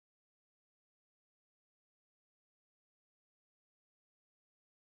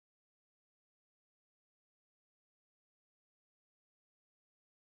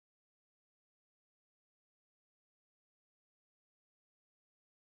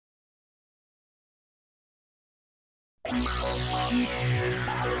How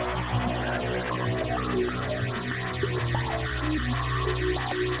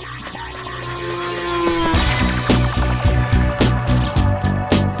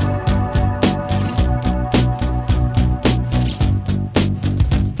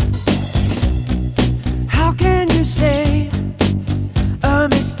can you say a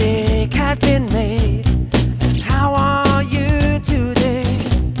mistake has been made? And how are you today?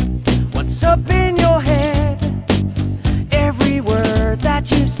 What's up in your head? Every word that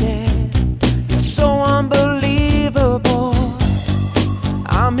you said, you're so unbelievable.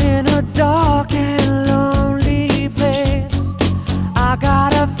 I'm in a dark and lonely place. I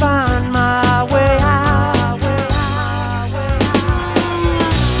gotta find my way out.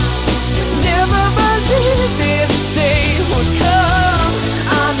 Never believed this day would come.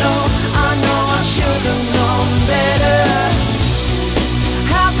 I know I should have known better.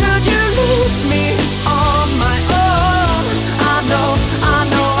 How could you leave me on my own? I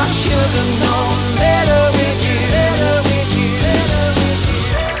know I should have known better with you.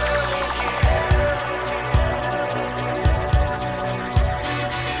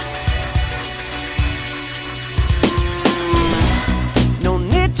 No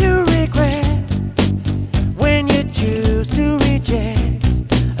need to regret when you choose to reject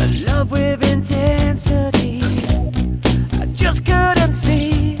a love with intensity. I just couldn't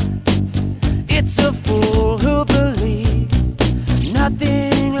see. It's a fool who believes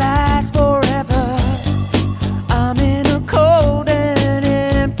nothing lasts forever. I'm in a cold and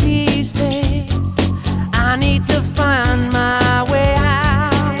empty space. I need to find my way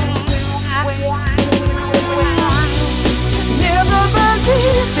out. Never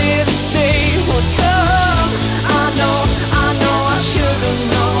believed this day would come. I know I should have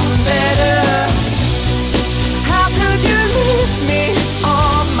known better. How could you leave me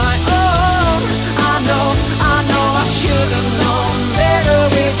on my own? I know I should have known better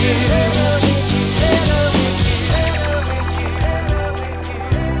with you.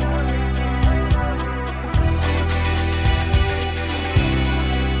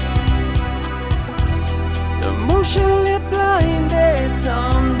 The motion